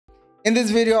In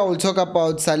this video, I will talk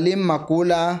about Salim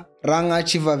Magoola, Ranga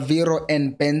Chivaviro,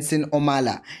 and Benson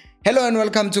Omala. Hello and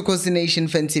welcome to Khosi Nation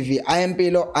Fan TV. I am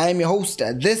Pilo, I am your host.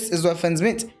 This is where fans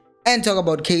meet and talk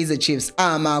about Kaizer Chiefs,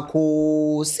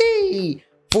 Khosi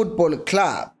Football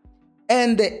Club.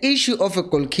 And the issue of a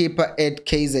goalkeeper at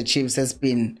Kaizer Chiefs has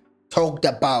been talked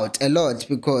about a lot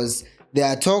because there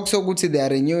are talks ukuthi they are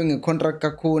renewing a contract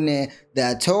kakune,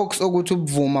 there are talks ukuthi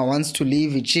Bvuma wants to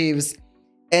leave the Chiefs,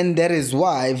 and that is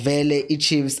why Vele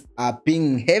Chiefs are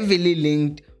being heavily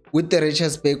linked with the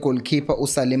Richards Bay goalkeeper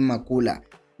Salim Magoola.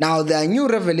 Now there are new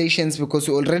revelations because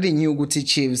we already knew ukuthi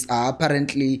Chiefs are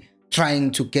apparently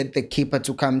trying to get the keeper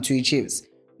to come to Chiefs.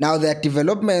 Now there are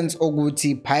developments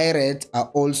ukuthi Pirates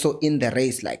are also in the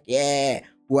race, like yeah,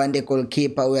 we want a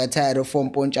goalkeeper, we are tired of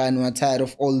Fomponchan, we are tired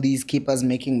of all these keepers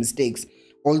making mistakes.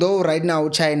 Although right now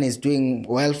China is doing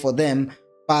well for them,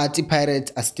 but the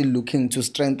Pirates are still looking to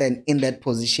strengthen in that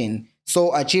position.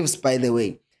 So are Chiefs, by the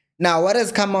way. Now what has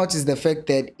come out is the fact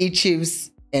that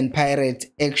Chiefs and Pirates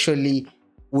actually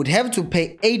would have to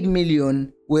pay 8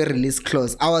 million with release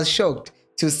clause. I was shocked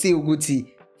to see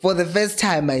Uguti. For the first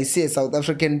time I see a South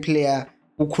African player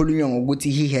ukhulunywa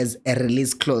ngokuthi he has a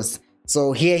release clause.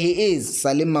 So here he is.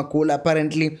 Salim Magoola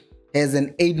apparently has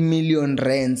an 8 million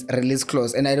rands release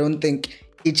clause, and I don't think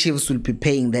Chiefs will be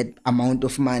paying that amount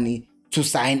of money to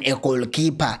sign a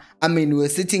goalkeeper. I mean, we were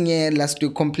sitting here last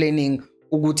week complaining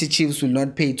Uguti Chiefs will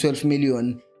not pay 12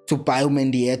 million to buy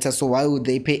Mendieta, so why would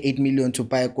they pay 8 million to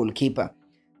buy a goalkeeper?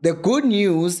 The good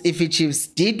news, if Chiefs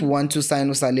did want to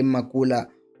sign Salim Magoola,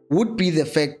 would be the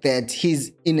fact that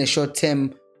he's in a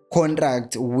short-term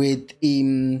contract with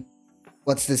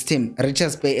what's this team?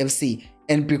 Richards Bay FC.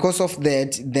 And because of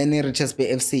that, then Richards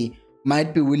Bay FC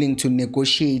might be willing to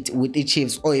negotiate with the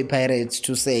Chiefs or the Pirates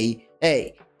to say,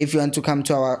 hey, if you want to come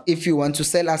to if you want to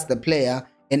sell us the player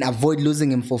and avoid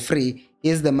losing him for free,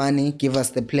 here's the money, give us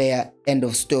the player, end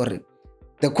of story.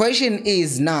 The question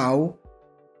is now,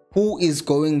 who is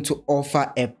going to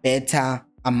offer a better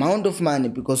amount of money?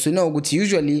 Because you know,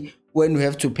 usually when we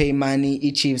have to pay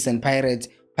money, Chiefs and Pirates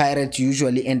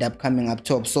usually end up coming up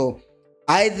top. So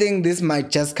I think this might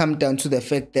just come down to the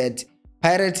fact that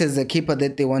Pirates is a keeper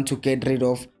that they want to get rid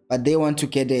of, but they want to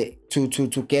get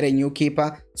a new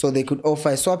keeper, so they could offer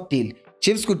a swap deal.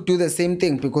 Chiefs could do the same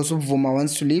thing because Bvuma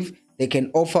wants to leave. They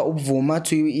can offer Bvuma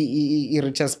to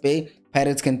Richards Bay.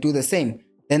 Pirates can do the same.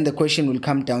 Then the question will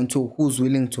come down to who's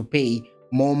willing to pay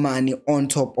more money on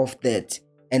top of that.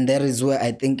 And that is where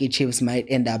I think Chiefs might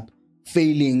end up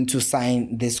failing to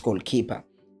sign this goalkeeper.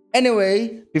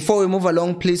 Anyway, before we move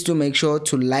along, please do make sure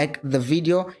to like the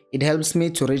video. It helps me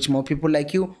to reach more people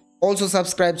like you. Also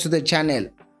subscribe to the channel.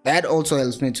 That also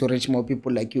helps me to reach more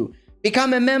people like you.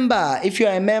 Become a member. If you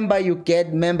are a member, you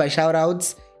get member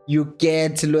shoutouts, you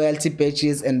get loyalty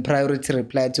badges and priority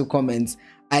reply to comments.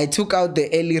 I took out the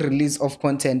early release of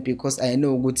content because I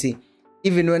know Guti,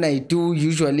 even when I do,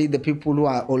 usually the people who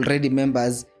are already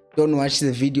members don't watch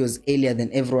the videos earlier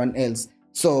than everyone else.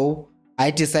 So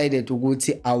I decided to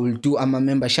Guti, I will do a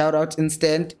member shoutout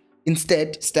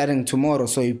instead starting tomorrow.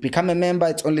 So you become a member,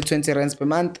 it's only 20 rands per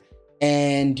month,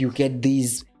 and you get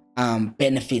these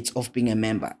benefits of being a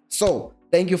member. So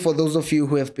thank you for those of you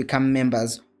who have become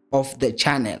members of the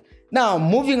channel. Now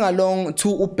moving along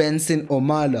to Benson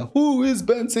Omala. Who is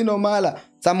Benson Omala?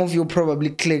 Some of you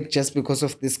probably clicked just because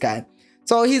of this guy.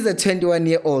 So he's a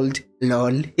 21-year-old,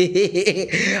 lol.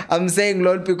 I'm saying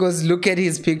lol because look at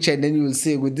his picture and then you'll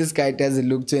see with this guy doesn't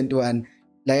look 21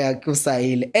 like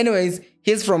Khosi. Anyways,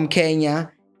 he's from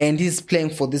Kenya and he's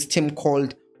playing for this team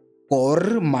called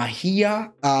Gor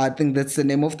Mahia. I think that's the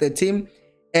name of the team.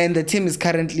 And the team is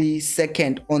currently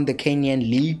second on the Kenyan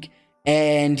league.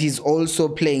 And he's also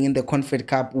playing in the Confed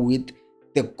Cup with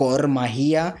the Gor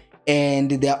Mahia.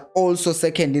 And they're also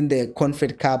second in the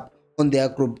Confed Cup on their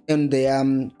group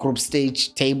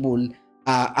stage table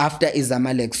after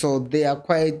Zamalek. So they are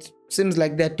seems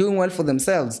like they're doing well for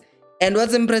themselves. And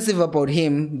what's impressive about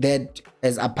him that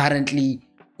has apparently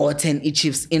gotten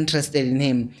Chiefs interested in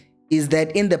him is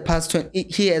that in the past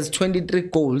he has 23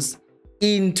 goals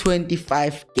in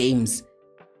 25 games.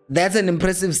 That's an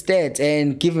impressive stat,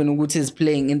 and given Uguti is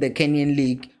playing in the Kenyan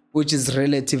league, which is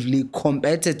relatively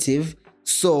competitive,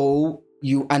 so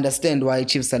you understand why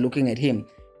Chiefs are looking at him.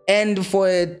 And for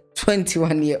a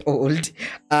 21-year-old,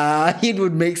 it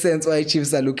would make sense why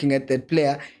Chiefs are looking at that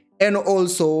player. And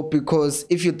also because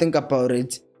if you think about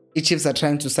it, the Chiefs are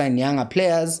trying to sign younger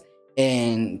players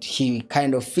and he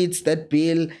kind of fits that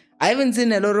bill. I haven't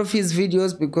seen a lot of his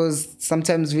videos because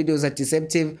sometimes videos are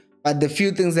deceptive, but the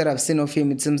few things that I've seen of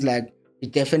him, it seems like he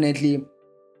definitely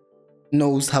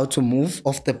knows how to move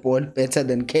off the ball better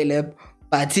than Caleb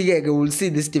But we'll see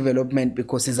this development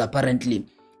because he's apparently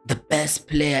the best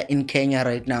player in Kenya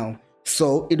right now.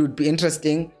 So it would be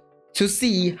interesting to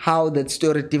see how that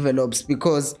story develops,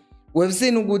 because we've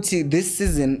seen Uguti this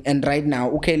season, and right now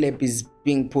Ukelep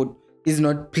is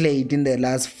not played in the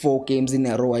last 4 games in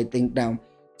a row, I think now.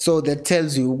 So that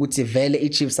tells you Uguti Vele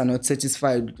Chiefs are not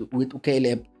satisfied with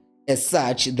Ukelep. As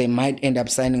such, they might end up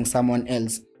signing someone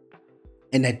else.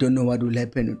 And I don't know what will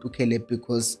happen with Ukelep,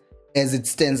 because as it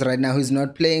stands right now, he's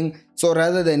not playing. So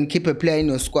rather than keep a player in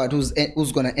your squad who's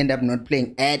going to end up not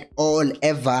playing at all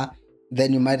ever,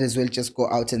 then you might as well just go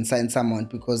out and sign someone,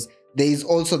 because there is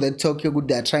also the Tokyo Good,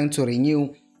 they're trying to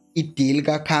renew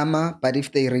Itilga Kama. But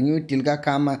if they renew Itilga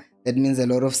Kama, that means a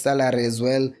lot of salary as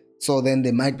well. So then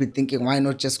they might be thinking, why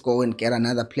not just go and get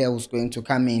another player who's going to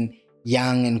come in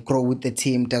young and grow with the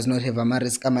team, does not have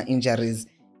Amaris Kama injuries.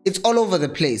 It's all over the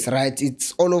place, right?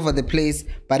 It's all over the place.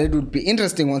 But it would be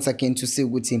interesting once again to see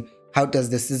with him, how does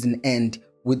the season end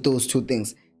with those two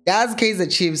things. Does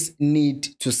Kaizer Chiefs need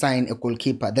to sign a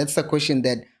goalkeeper? That's the question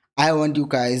that I want you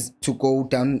guys to go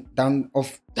down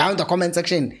the comment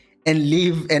section and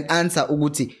leave an answer.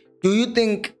 Uguti, do you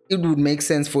think it would make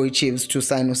sense for Chiefs to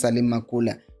sign Salim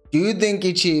Magoola? Do you think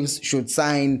Chiefs should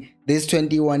sign this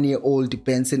 21-year-old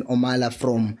Benson Omala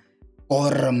from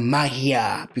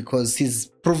Mahia, because he's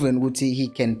proven Uguti he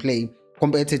can play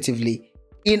competitively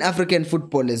in African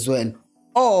football as well?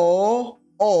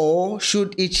 Or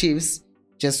should Chiefs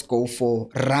just go for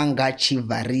Ranga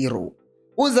Chivaviro?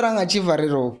 Who's Ranga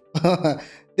Chivaviro?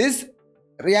 This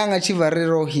Ranga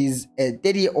Chivaviro, he's a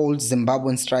 30-year-old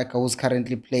Zimbabwean striker who's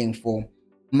currently playing for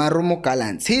Marumo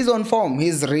Gallants. He's on form.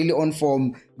 He's really on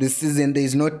form this season.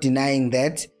 There's not denying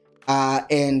that.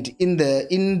 And in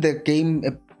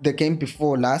the game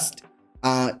before last,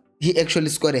 he actually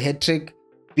scored a hat-trick.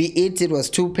 Be it was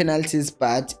 2 penalties,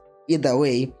 but either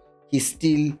way, he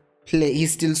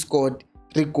still scored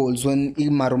 3 goals when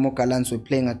Marumo Gallants were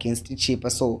playing against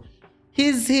Chipa. So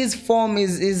his form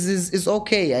is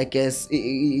okay, I guess,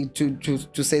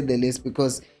 to say the least,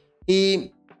 because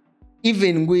he,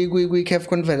 even we CAF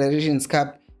Confederations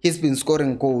Cup, he's been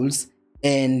scoring goals.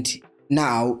 And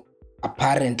now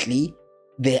apparently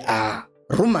there are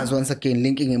rumors once again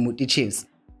linking him with the Chiefs.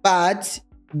 But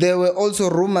there were also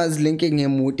rumors linking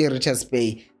him with Richards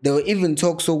Bay. There were even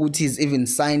talks of Guti's even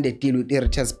signed a deal with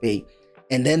Richards Bay.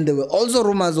 And then there were also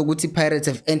rumors of Guti Pirates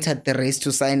have entered the race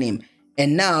to sign him.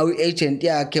 And now agent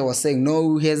Yake was saying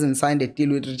no, he hasn't signed a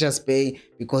deal with Richards Bay,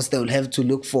 because they will have to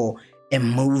look for a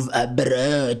move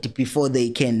abroad before they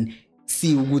can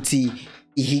see Uguti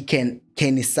can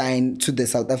he sign to the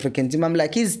South African team. I'm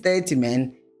like, he's 30,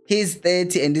 man. He's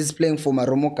 30 and he's playing for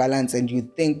Marumo Gallants, and you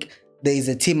think there is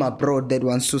a team abroad that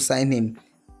wants to sign him?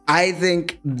 I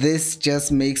think this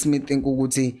just makes me think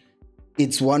Uguti,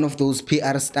 it's one of those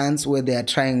PR stunts where they are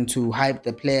trying to hype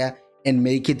the player and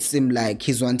make it seem like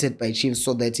he's wanted by Chiefs,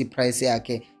 so that the price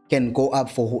can go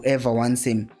up for whoever wants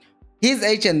him. His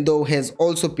agent, though, has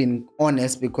also been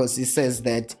honest, because he says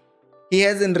that he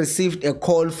hasn't received a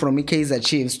call from Kaizer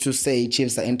Chiefs to say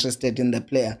Chiefs are interested in the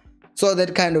player. So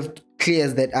that kind of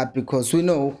clears that up, because we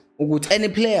know with any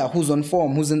player who's on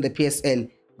form, who's in the PSL,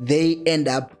 they end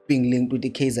up being linked with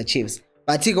the Kaizer Chiefs.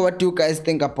 But what do you guys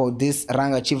think about this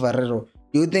Ranga Chivaviro?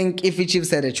 Do you think if the Chiefs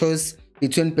had a choice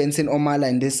between Benson Omala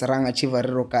and this Ranga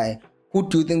Chivaviro guy, who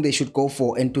do you think they should go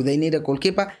for? And do they need a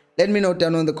goalkeeper? Let me know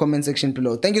down in the comment section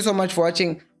below. Thank you so much for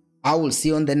watching. I will see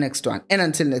you on the next one. And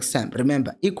until next time,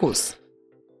 remember, equals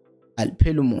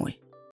Alpelumoy.